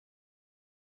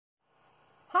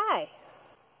Hi,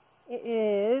 it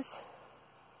is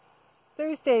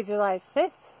Thursday, July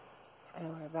 5th, and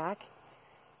we're back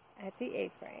at the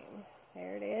A-frame.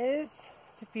 There it is.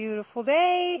 It's a beautiful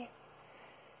day.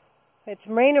 It's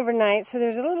rain overnight, so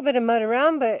there's a little bit of mud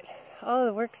around, but all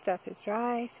the work stuff is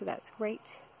dry, so that's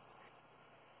great.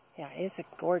 Yeah, it's a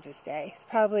gorgeous day. It's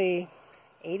probably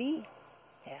 80.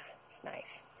 Yeah, it's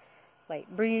nice.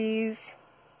 Light breeze.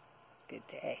 Good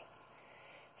day.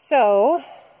 So,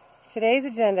 today's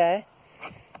agenda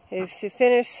is to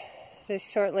finish this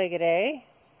short-legged A.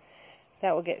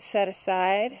 That will get set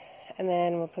aside, and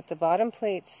then we'll put the bottom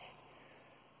plates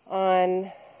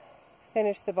on,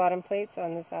 finish the bottom plates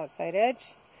on this outside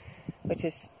edge, which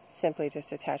is simply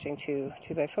just attaching two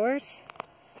 2x4s.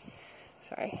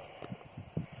 Sorry.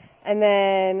 And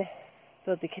then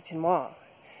build the kitchen wall.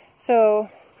 So,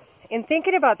 in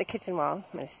thinking about the kitchen wall, I'm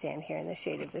going to stand here in the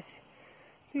shade of this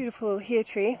beautiful ohia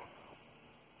tree.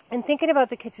 And thinking about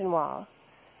the kitchen wall,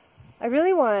 I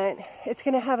really want, it's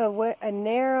going to have a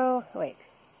narrow,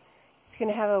 it's going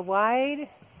to have a wide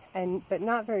but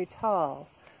not very tall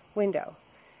window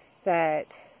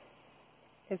that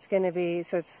it's going to be,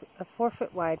 so it's a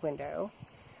 4-foot wide window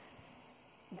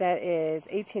that is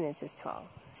 18 inches tall.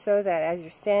 So that as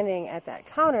you're standing at that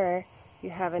counter, you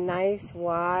have a nice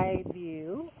wide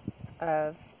view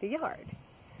of the yard.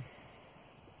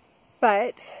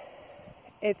 But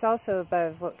it's also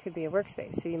above what could be a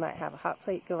workspace. So you might have a hot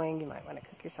plate going, you might want to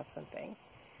cook yourself something.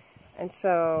 And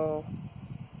so,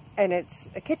 and it's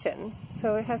a kitchen,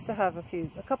 so it has to have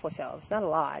a couple shelves, not a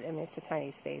lot. I mean, it's a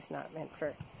tiny space, not meant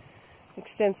for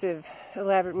extensive,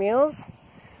 elaborate meals.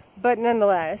 But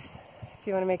nonetheless, if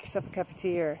you want to make yourself a cup of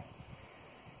tea or,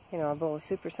 a bowl of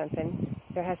soup or something,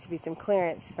 there has to be some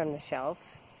clearance from the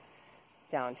shelf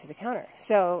down to the counter.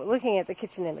 So looking at the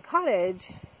kitchen in the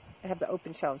cottage, I have the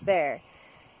open shelves there.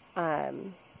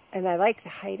 And I like the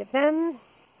height of them.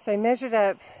 So I measured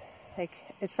up,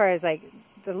 as far as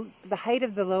the height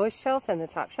of the lowest shelf and the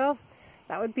top shelf,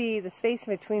 that would be, the space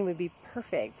in between would be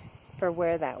perfect for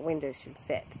where that window should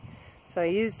fit. So I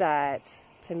used that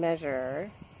to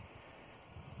measure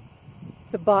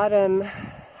the bottom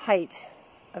height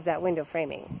of that window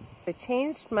framing. I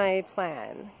changed my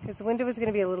plan because the window was going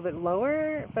to be a little bit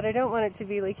lower, but I don't want it to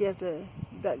be like you have to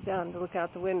duck down to look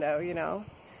out the window,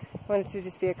 I want it to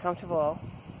just be a comfortable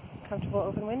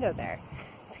open window there.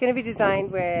 It's going to be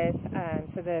designed with,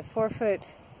 so the 4-foot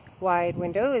wide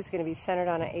window is going to be centered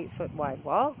on an 8-foot wide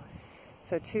wall.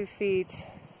 So 2 feet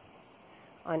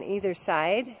on either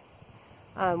side.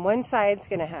 One side's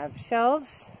going to have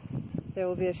shelves. There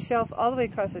will be a shelf all the way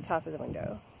across the top of the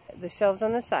window. The shelves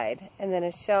on the side, and then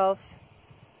a shelf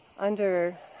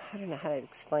under, I don't know how to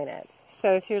explain it.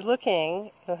 So if you're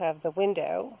looking, you'll have the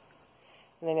window,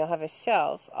 and then you'll have a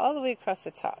shelf all the way across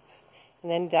the top.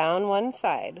 And then down one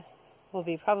side will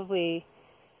be probably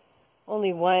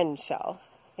only one shelf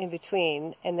in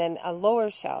between, and then a lower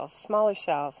shelf, smaller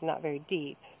shelf, not very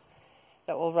deep,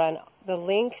 that will run the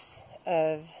length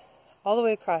of all the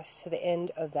way across to the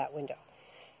end of that window.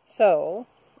 So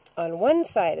on one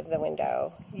side of the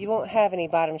window, you won't have any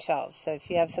bottom shelves. So if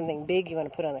you have something big you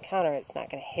want to put on the counter, it's not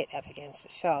going to hit up against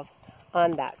the shelf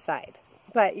on that side.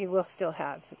 But you will still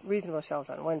have reasonable shelves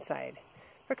on one side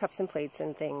for cups and plates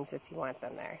and things if you want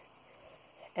them there.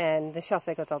 And the shelf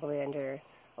that goes all the way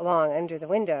along under the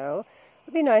window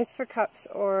would be nice for cups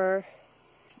or,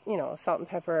 salt and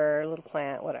pepper, a little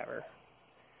plant, whatever.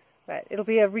 But it'll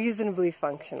be a reasonably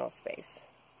functional space.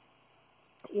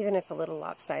 Even if a little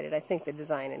lopsided, I think the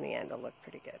design in the end will look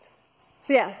pretty good.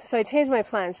 So I changed my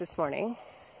plans this morning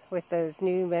with those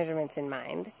new measurements in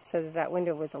mind so that that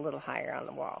window was a little higher on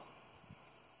the wall.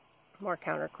 More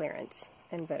counter clearance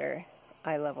and better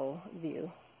eye level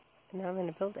view. And now I'm going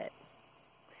to build it.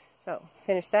 So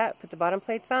finish that, put the bottom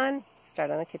plates on,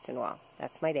 start on the kitchen wall.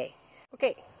 That's my day.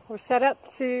 Okay, we're set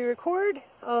up to record.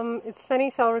 It's sunny,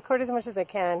 so I'll record as much as I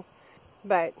can,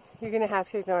 but you're going to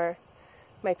have to ignore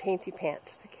my painty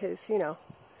pants because,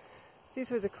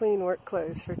 these were the clean work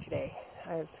clothes for today.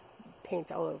 I have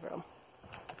paint all over them.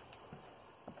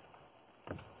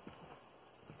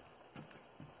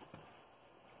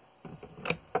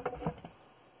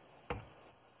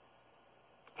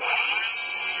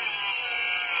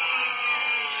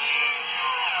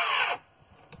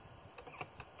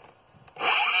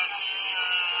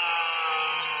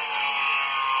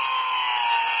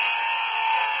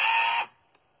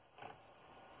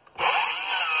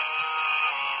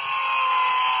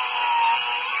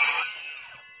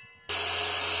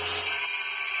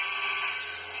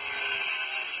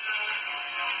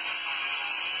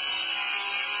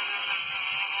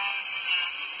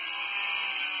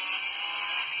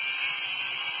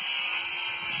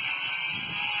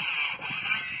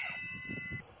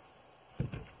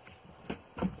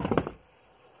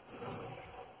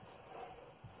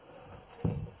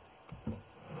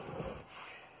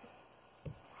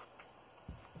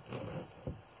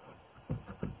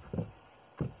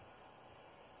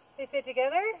 fit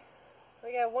together.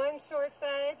 We got one short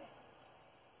side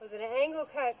with an angle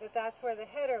cut that's where the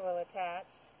header will attach.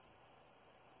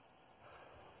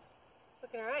 It's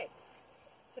looking alright.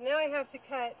 So now I have to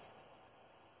cut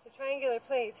the triangular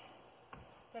plate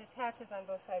that attaches on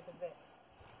both sides of this.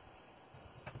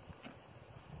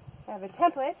 I have a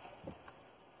template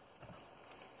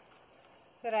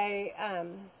that I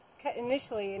cut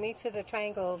initially, and each of the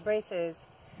triangle braces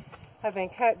have been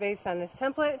cut based on this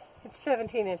template. It's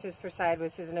 17 inches per side,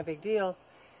 which isn't a big deal,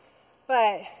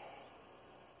 but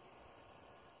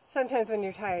sometimes when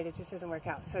you're tired it just doesn't work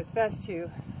out. So it's best to,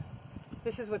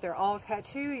 this is what they're all cut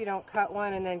to. You don't cut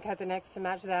one and then cut the next to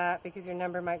match that, because your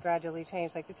number might gradually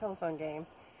change like the telephone game.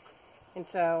 And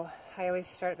so I always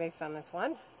start based on this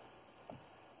one.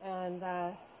 And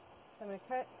I'm going to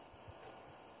cut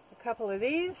a couple of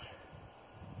these.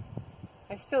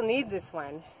 I still need this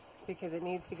one because it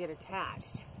needs to get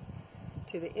attached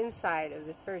to the inside of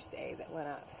the first A that went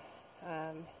up.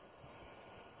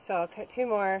 So I'll cut two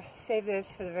more, save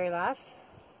this for the very last,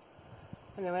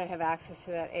 and then when I have access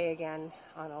to that A again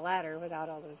on a ladder without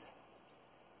all those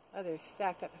others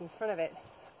stacked up in front of it,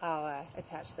 I'll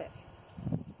attach this.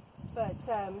 But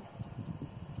yeah,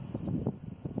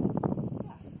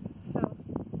 so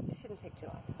it shouldn't take too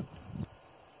long.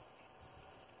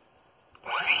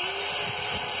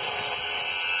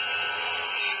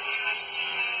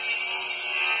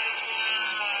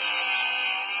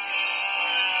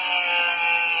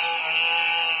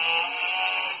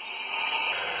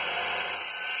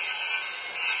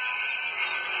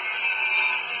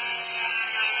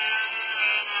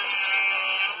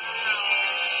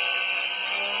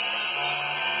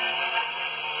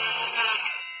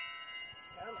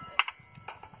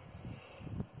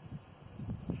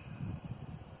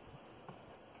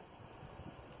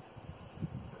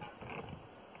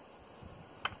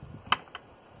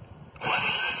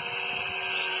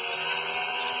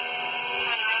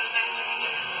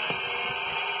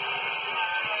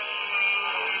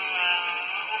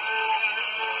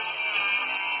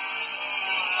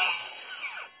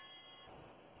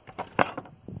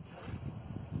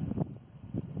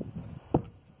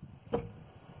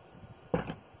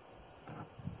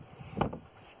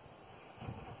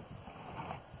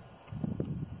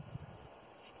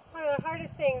 The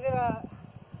hardest things about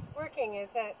working is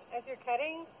that as you're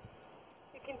cutting,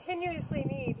 you continuously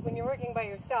need, when you're working by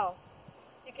yourself,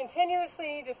 you continuously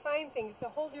need to find things to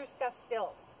hold your stuff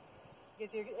still.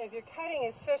 Because as you're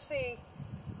cutting, especially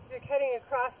if you're cutting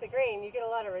across the grain, you get a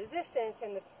lot of resistance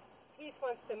and the piece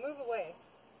wants to move away,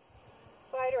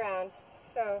 slide around.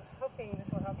 So hoping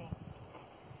this will help me.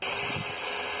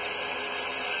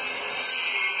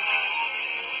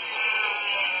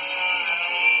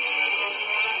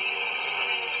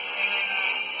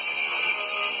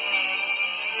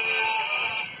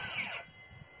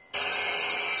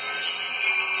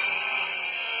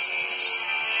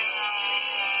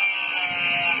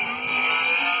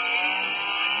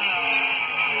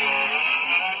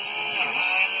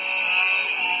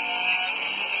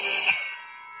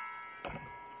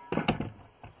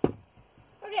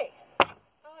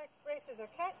 Are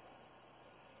cut.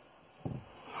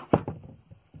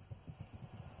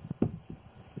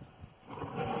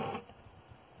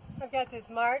 I've got this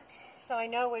marked so I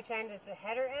know which end is the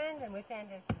header end and which end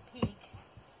is the peak.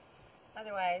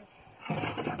 Otherwise,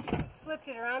 I've flipped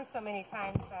it around so many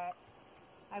times that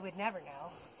I would never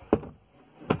know.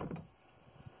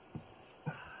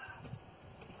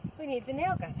 We need the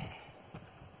nail gun.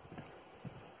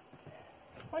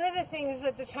 One of the things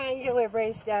that the triangular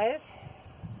brace does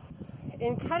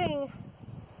in cutting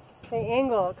the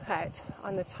angle cut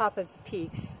on the top of the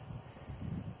peaks,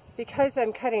 because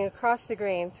I'm cutting across the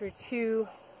grain through two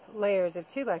layers of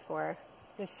 2x4,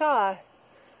 the saw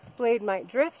blade might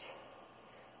drift,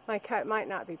 my cut might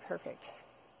not be perfect.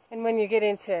 And when you get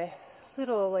into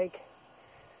little like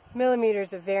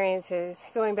millimeters of variances,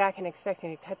 going back and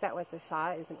expecting to cut that with the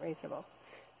saw isn't reasonable.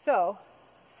 So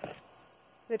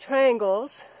the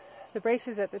triangles, the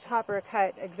braces at the top are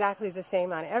cut exactly the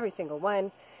same on every single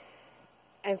one.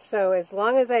 And so as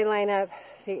long as I line up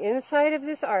the inside of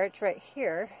this arch right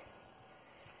here,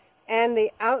 and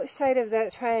the outside of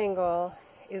that triangle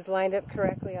is lined up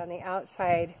correctly on the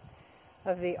outside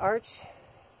of the arch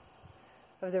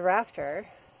of the rafter,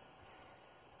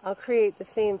 I'll create the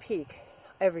same peak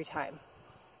every time.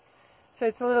 So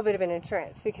it's a little bit of an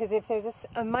insurance, because if there's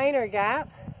a minor gap,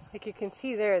 like you can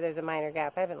see there's a minor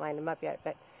gap. I haven't lined them up yet,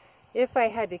 but if I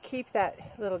had to keep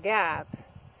that little gap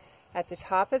at the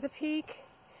top of the peak,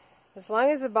 as long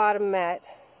as the bottom met,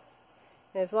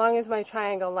 and as long as my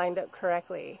triangle lined up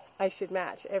correctly, I should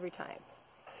match every time.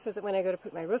 So that when I go to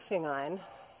put my roofing on,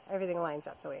 everything lines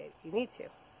up the way you need to.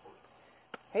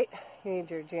 Right? You need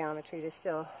your geometry to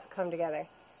still come together.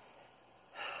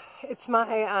 It's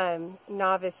my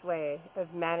novice way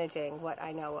of managing what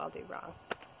I know I'll do wrong.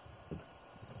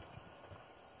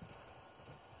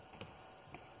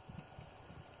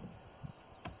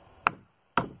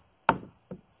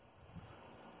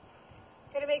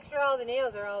 Gotta make sure all the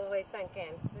nails are all the way sunk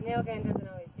in. The nail gun doesn't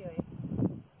always do it.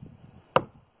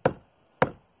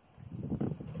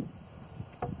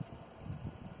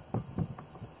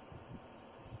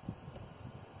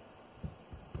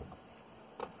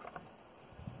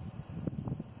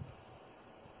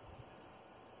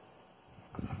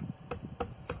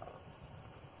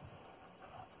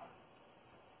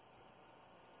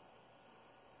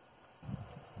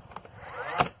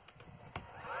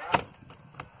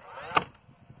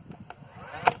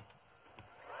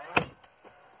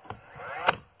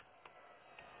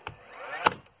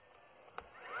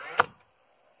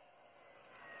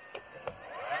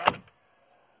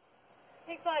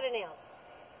 Takes a lot of nails.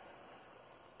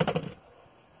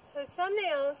 So some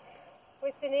nails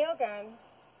with the nail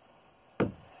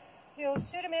gun, you'll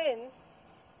shoot them in,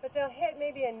 but they'll hit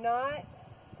maybe a knot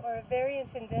or a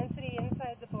variance in density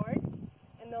inside the board,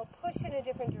 and they'll push in a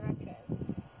different direction.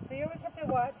 So you always have to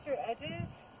watch your edges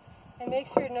and make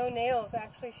sure no nails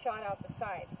actually shot out the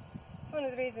side. It's one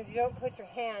of the reasons you don't put your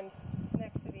hand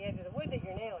next to the edge of the wood that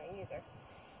you're nailing either.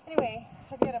 Anyway,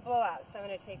 I've got a blowout, so I'm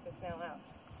going to take this nail out.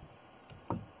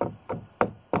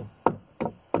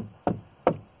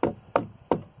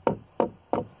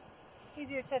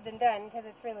 Easier said than done because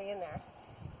it's really in there.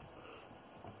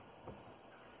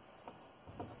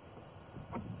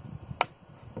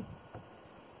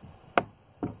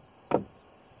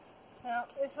 Now,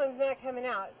 this one's not coming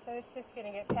out, so it's just going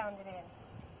to get pounded in.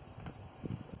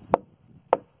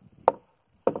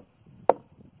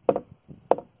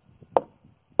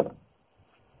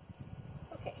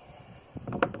 Okay.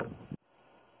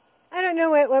 I don't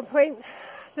know at what point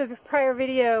the prior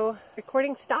video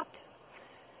recording stopped.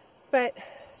 But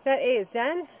that A is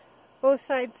done. Both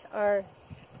sides of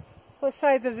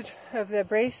the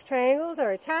brace triangles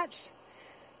are attached.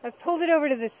 I've pulled it over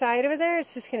to the side over there.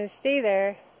 It's just going to stay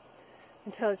there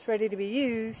until it's ready to be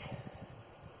used.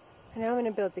 And now I'm going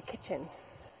to build the kitchen.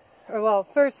 Or well,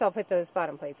 first I'll put those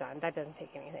bottom plates on. That doesn't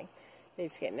take anything. They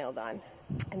just get nailed on.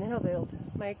 And then I'll build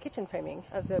my kitchen framing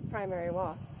of the primary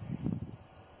wall.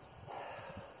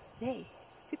 Yay!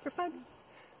 Super fun.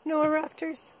 No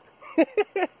rafters.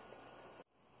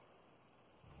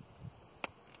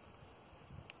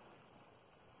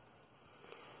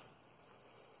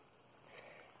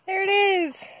 There it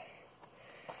is!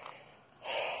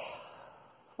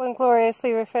 One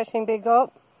gloriously refreshing big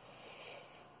gulp.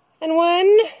 And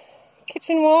one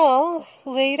kitchen wall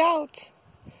laid out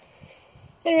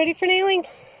and ready for nailing.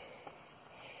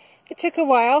 It took a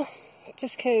while,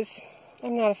 just because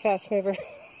I'm not a fast mover.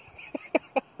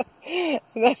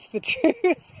 That's the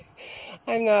truth.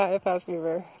 I'm not a fast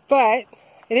mover. But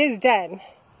it is done.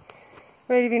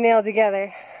 Ready to be nailed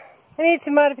together. I made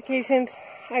some modifications.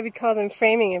 I would call them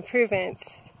framing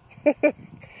improvements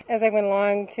as I went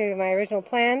along to my original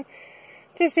plan,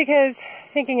 just because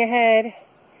thinking ahead,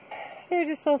 there are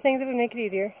just little things that would make it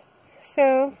easier.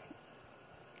 So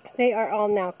they are all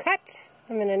now cut.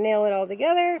 I'm going to nail it all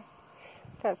together.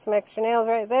 Got some extra nails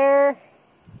right there.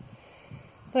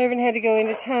 Larvin had to go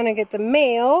into town and get the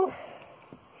mail,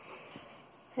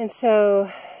 and so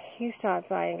he stopped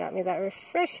by and got me that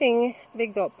refreshing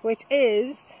big gulp, which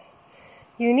is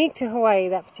unique to Hawaii,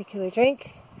 that particular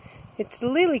drink. It's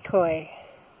lilikoi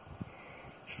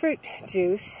fruit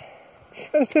juice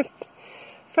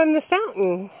from the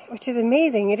fountain, which is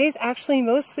amazing. It is actually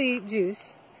mostly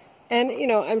juice, and you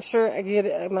know, I'm sure a good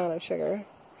amount of sugar,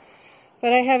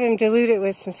 but I have him dilute it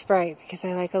with some Sprite because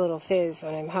I like a little fizz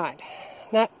when I'm hot.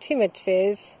 Not too much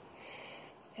fizz.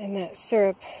 And that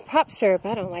syrup, pop syrup,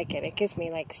 I don't like it. It gives me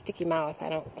like sticky mouth. I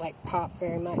don't like pop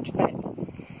very much, but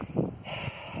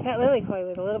that lilikoi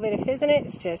with a little bit of fizz in it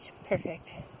is just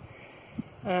perfect.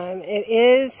 It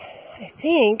is, I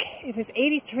think, it was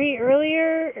 83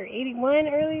 earlier, or 81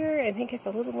 earlier. I think it's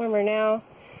a little warmer now.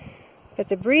 But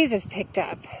the breeze has picked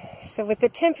up. So with the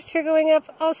temperature going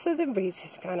up, also the breeze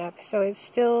has gone up. So it's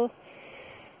still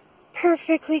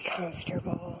perfectly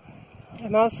comfortable.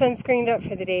 I'm all sunscreened up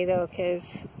for the day, though,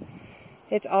 because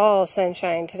it's all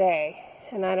sunshine today.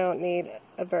 And I don't need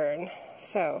a burn.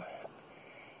 So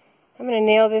I'm going to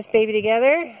nail this baby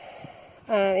together.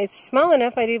 It's small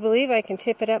enough, I do believe I can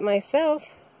tip it up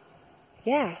myself.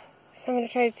 Yeah, so I'm going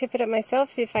to try to tip it up myself,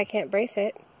 see if I can't brace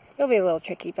it. It'll be a little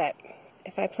tricky, but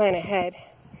if I plan ahead,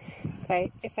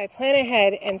 if I plan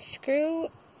ahead and screw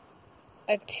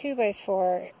a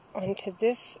 2x4 onto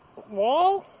this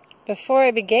wall, before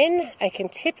I begin, I can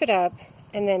tip it up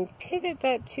and then pivot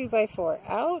that 2x4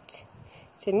 out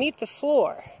to meet the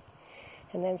floor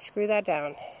and then screw that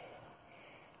down.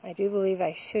 I do believe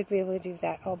I should be able to do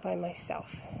that all by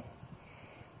myself.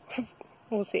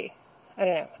 We'll see. I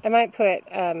don't know. I might put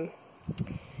a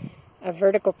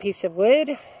vertical piece of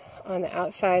wood on the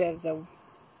outside of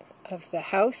the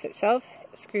house itself,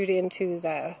 screwed into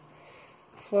the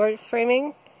floor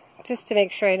framing, just to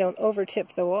make sure I don't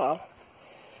over-tip the wall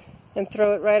and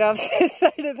throw it right off the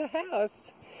side of the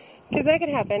house, because that could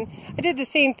happen. I did the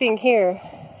same thing here.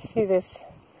 See this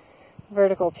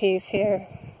vertical piece here?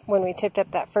 When we tipped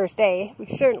up that first day, we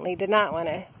certainly did not want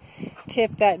to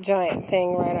tip that giant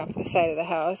thing right off the side of the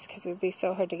house, because it would be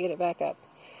so hard to get it back up.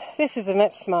 This is a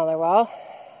much smaller wall,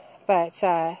 but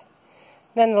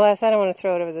nonetheless, I don't want to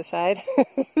throw it over the side,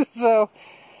 so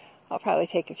I'll probably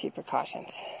take a few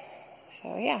precautions.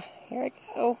 So yeah, here I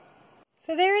go.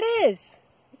 So there it is,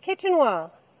 the kitchen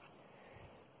wall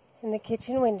and the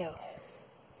kitchen window.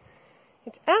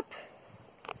 It's up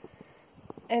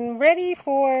and ready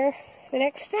for the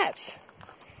next steps.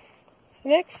 The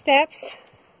next steps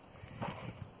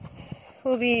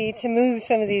will be to move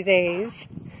some of these A's,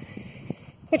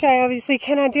 which I obviously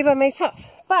cannot do by myself.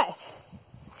 But,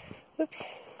 oops,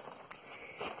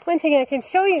 one thing I can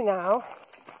show you now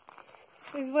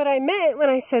is what I meant when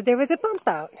I said there was a bump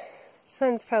out.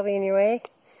 Sun's probably in your way.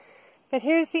 But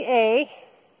here's the A.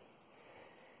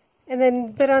 And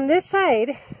then, but on this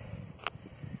side,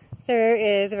 there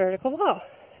is a vertical wall.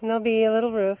 And there'll be a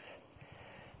little roof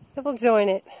that will join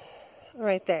it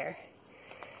right there.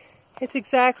 It's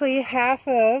exactly half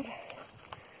of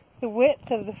the width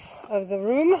of the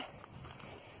room,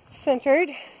 centered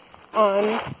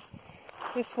on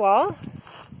this wall.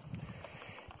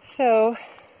 So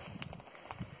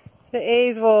the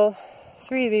A's will,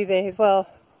 3 of these A's, well,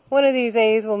 one of these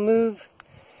A's will move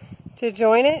to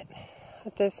join it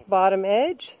at this bottom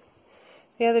edge.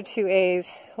 The other 2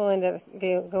 A's will end up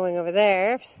going over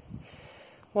there.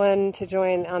 One to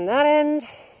join on that end,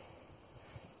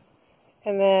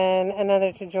 and then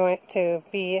another to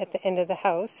be at the end of the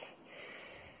house.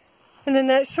 And then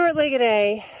that short-legged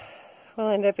A will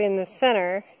end up in the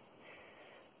center,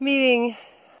 meeting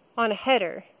on a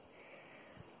header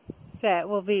that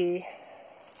will be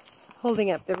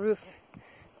holding up the roof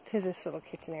to this little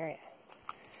kitchen area.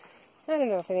 I don't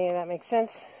know if any of that makes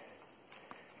sense.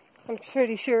 I'm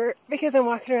pretty sure, because I'm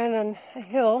walking around on a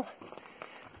hill,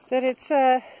 that it's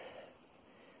a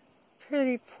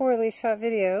pretty poorly shot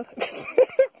video.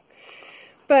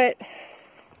 But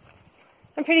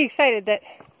I'm pretty excited that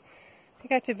I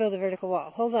got to build a vertical wall.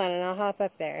 Hold on and I'll hop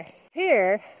up there.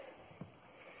 Here,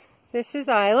 this is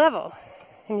eye level.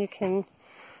 And you can,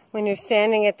 when you're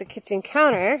standing at the kitchen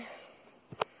counter,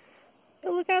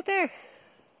 you'll look out there.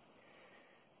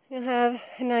 You'll have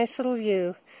a nice little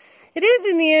view. It is,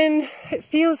 in the end, it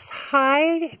feels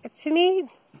high to me,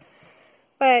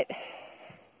 but I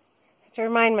have to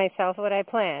remind myself of what I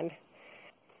planned.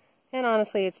 And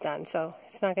honestly, it's done, so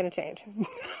it's not going to change.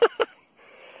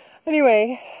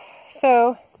 Anyway,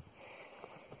 so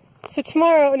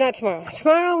tomorrow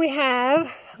we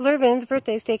have Lurvin's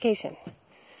birthday staycation.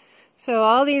 So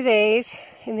all these A's,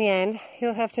 in the end,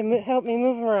 he'll have to help me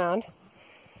move them around.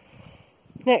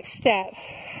 Next step,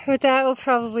 but that will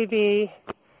probably be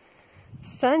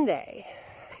Sunday,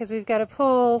 because we've got to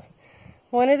pull,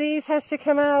 one of these has to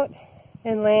come out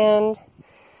and land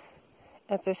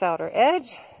at this outer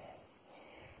edge.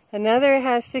 Another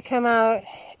has to come out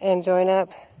and join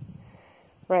up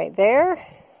right there.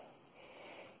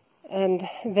 And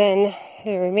then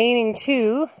the remaining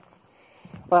 2,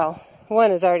 well,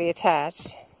 one is already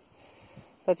attached,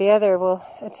 but the other will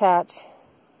attach,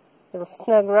 it'll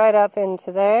snug right up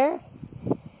into there.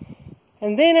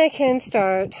 And then I can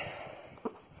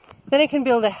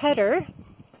build a header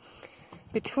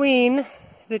between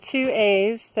the 2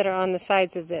 A's that are on the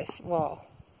sides of this wall.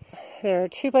 There are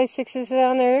 2x6s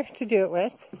down there to do it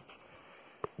with.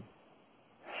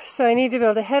 So I need to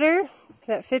build a header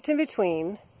that fits in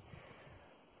between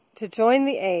to join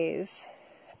the A's,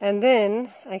 and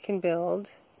then I can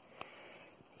build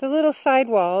the little side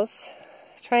walls,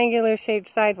 triangular shaped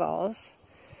side walls,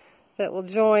 that will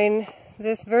join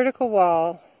this vertical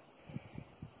wall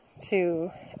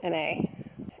to an A.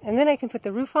 And then I can put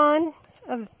the roof on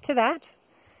to that,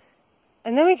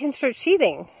 and then we can start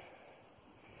sheathing.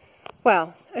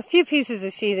 Well, a few pieces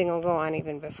of sheathing will go on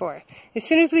even before. As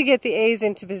soon as we get the A's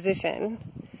into position,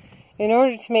 in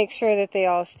order to make sure that they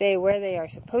all stay where they are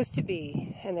supposed to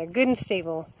be and they're good and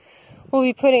stable, we'll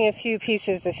be putting a few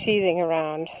pieces of sheathing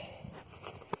around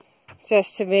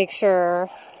just to make sure,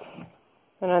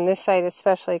 and on this side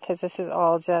especially, because this is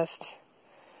all just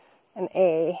an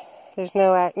A. There's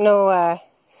no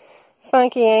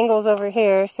funky angles over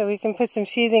here, so we can put some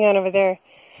sheathing on over there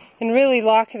and really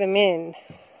lock them in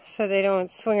so they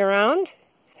don't swing around.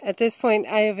 At this point,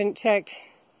 I haven't checked.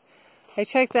 I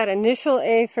checked that initial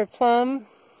A for plum.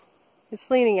 It's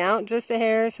leaning out just a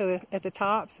hair, so at the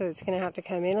top, so it's going to have to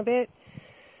come in a bit.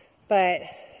 But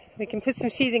we can put some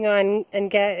sheathing on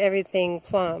and get everything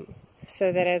plum,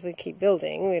 so that as we keep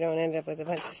building, we don't end up with a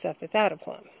bunch of stuff that's out of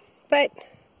plum. But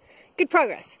good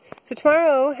progress. So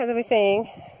tomorrow, as I was saying,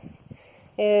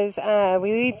 is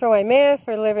we leave for Waimea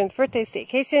for Levin's birthday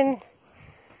staycation.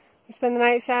 We spend the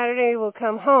night Saturday. We'll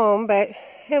come home, but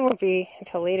it won't be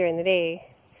until later in the day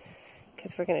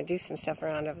because we're going to do some stuff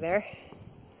around over there.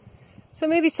 So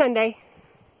maybe Sunday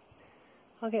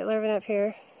I'll get Levin up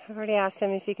here. I've already asked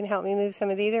him if he can help me move some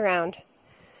of these around.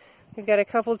 We've got a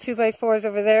couple 2x4s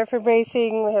over there for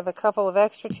bracing. We have a couple of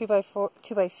extra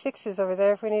 2x6s over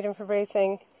there if we need them for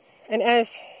bracing. And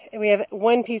as we have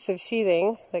one piece of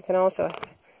sheathing that can also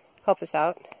help us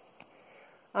out.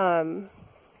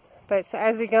 But so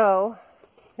as we go,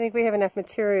 I think we have enough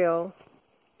material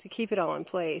to keep it all in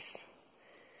place.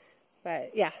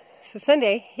 But yeah, so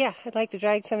Sunday, yeah, I'd like to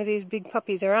drag some of these big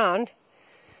puppies around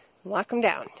and lock them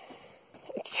down.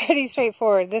 It's pretty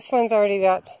straightforward. This one's already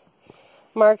got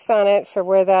marks on it for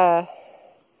where the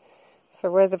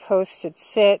post should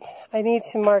sit. I need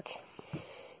to mark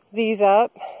these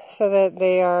up so that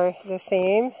they are the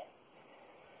same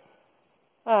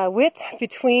width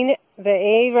between the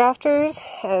A rafters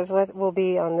as what will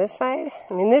be on this side.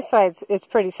 I mean, this side, it's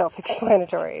pretty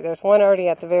self-explanatory. There's one already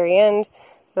at the very end.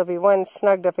 There'll be one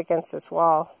snugged up against this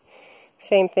wall.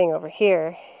 Same thing over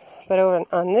here. But over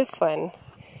on this one,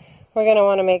 we're going to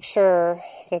want to make sure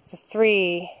that the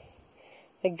three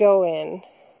that go in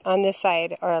on this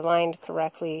side are aligned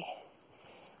correctly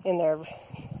in their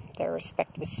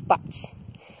respective spots.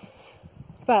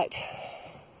 But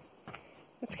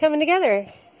it's coming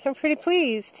together. I'm pretty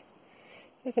pleased.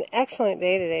 It was an excellent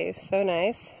day today. It was so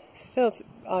nice. Still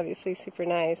obviously super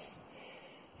nice.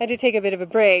 I did take a bit of a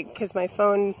break because my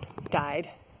phone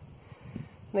died.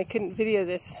 And I couldn't video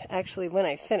this actually when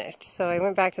I finished. So I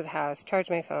went back to the house, charged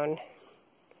my phone.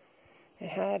 I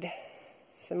had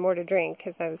some more to drink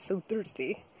because I was so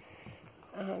thirsty.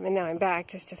 And now I'm back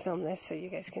just to film this so you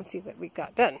guys can see what we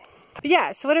got done. But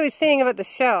yeah, so what I was saying about the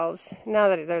shelves, now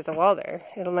that there's a wall there,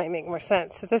 it might make more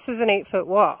sense. So this is an 8-foot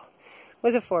wall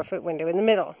with a 4-foot window in the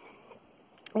middle.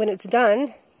 When it's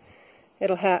done,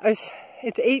 it'll have,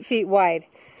 it's 8 feet wide,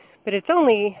 but it's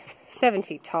only 7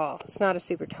 feet tall. It's not a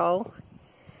super tall.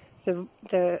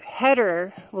 The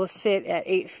header will sit at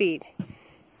 8 feet,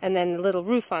 and then the little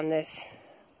roof on this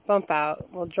bump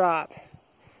out will drop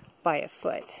by a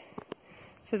foot.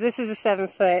 So this is a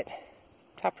 7-foot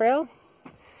top rail.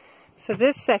 So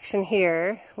this section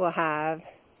here will have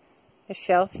a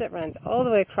shelf that runs all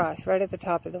the way across right at the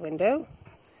top of the window.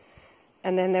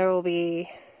 And then there will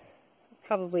be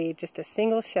probably just a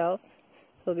single shelf.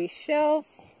 There'll be shelf,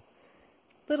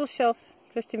 little shelf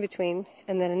just in between,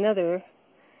 and then another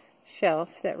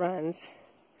shelf that runs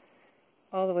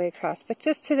all the way across, but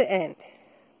just to the end.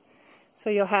 So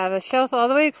you'll have a shelf all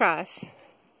the way across,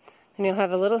 and you'll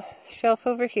have a little shelf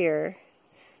over here.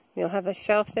 You'll have a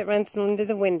shelf that runs into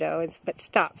the window but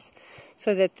stops,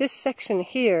 so that this section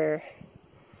here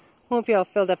won't be all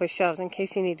filled up with shelves in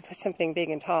case you need to put something big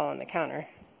and tall on the counter.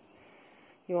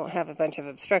 You won't have a bunch of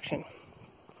obstruction.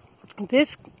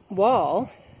 This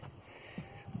wall,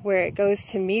 where it goes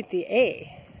to meet the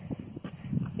A,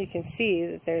 you can see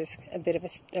that there's a bit of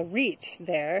a reach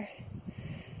there.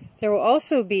 There will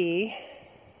also be,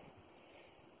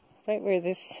 right where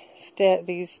these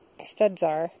studs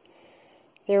are,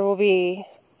 there will be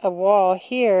a wall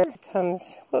here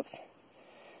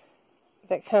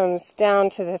that comes down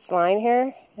to this line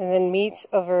here and then meets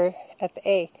over at the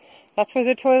A. That's where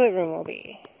the toilet room will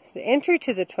be. The entry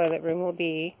to the toilet room will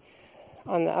be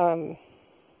on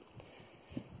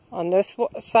this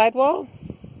side wall.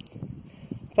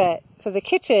 But so the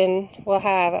kitchen will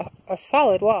have a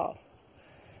solid wall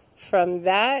from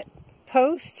that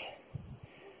post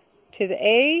to the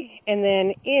A and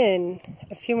then in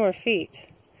a few more feet.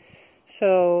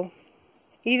 So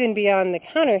even beyond the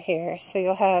counter here, so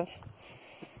you'll have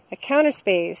a counter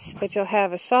space, but you'll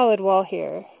have a solid wall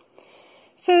here.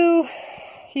 So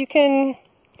you can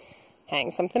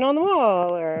hang something on the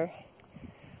wall, or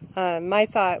my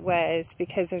thought was,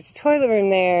 because there's a toilet room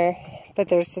there, but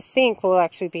there's the sink will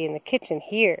actually be in the kitchen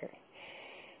here.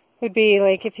 Would be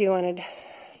like if you wanted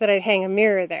that I'd hang a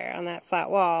mirror there on that flat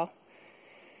wall.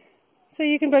 So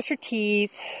you can brush your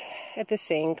teeth, at the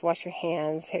sink, wash your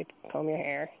hands, comb your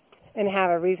hair, and have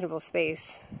a reasonable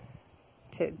space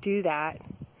to do that,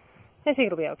 I think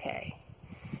it'll be okay.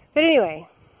 But anyway,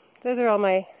 those are all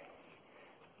my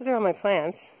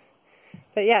plans.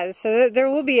 But yeah, so there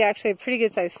will be actually a pretty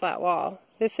good sized flat wall.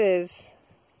 This is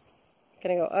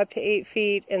going to go up to 8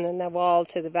 feet, and then the wall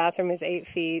to the bathroom is 8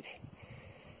 feet.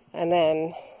 And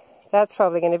then that's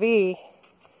probably going to be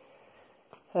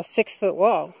a 6-foot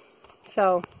wall.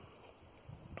 So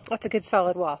that's a good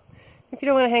solid wall. If you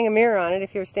don't want to hang a mirror on it,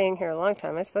 if you're staying here a long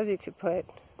time, I suppose you could put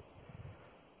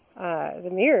the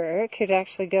mirror could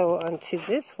actually go onto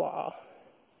this wall.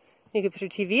 You could put your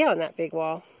TV on that big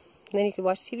wall. And then you could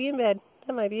watch TV in bed.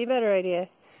 That might be a better idea.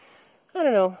 I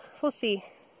don't know. We'll see.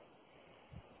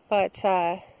 But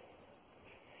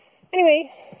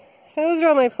anyway, so those are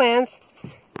all my plans.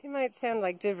 It might sound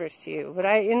like gibberish to you, but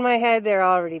in my head they're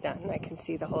already done. I can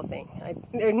see the whole thing.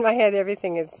 In my head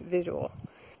everything is visual.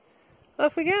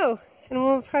 Off we go. And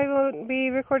we'll probably won't be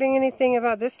recording anything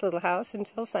about this little house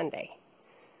until Sunday.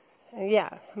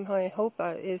 Yeah, my hope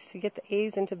is to get the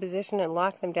A's into position and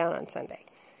lock them down on Sunday.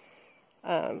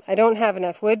 I don't have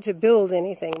enough wood to build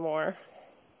anything more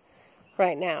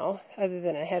right now, other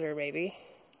than a header maybe.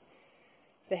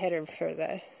 The header for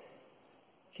the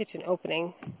kitchen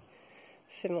opening,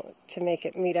 similar to make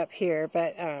it meet up here,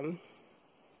 but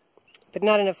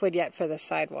not enough wood yet for the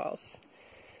sidewalls.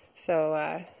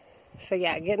 So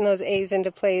yeah, getting those A's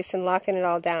into place and locking it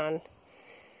all down,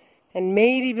 and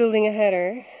maybe building a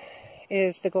header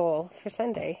is the goal for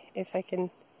Sunday. If I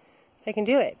can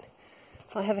do it,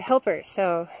 I'll have a helper,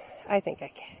 so I think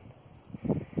I can.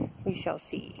 We shall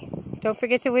see. Don't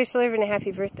forget to wish Livin a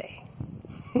happy birthday.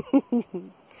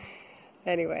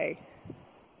 Anyway,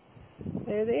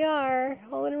 there they are,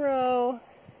 all in a row.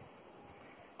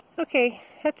 Okay,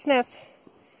 that's enough.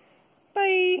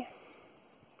 Bye.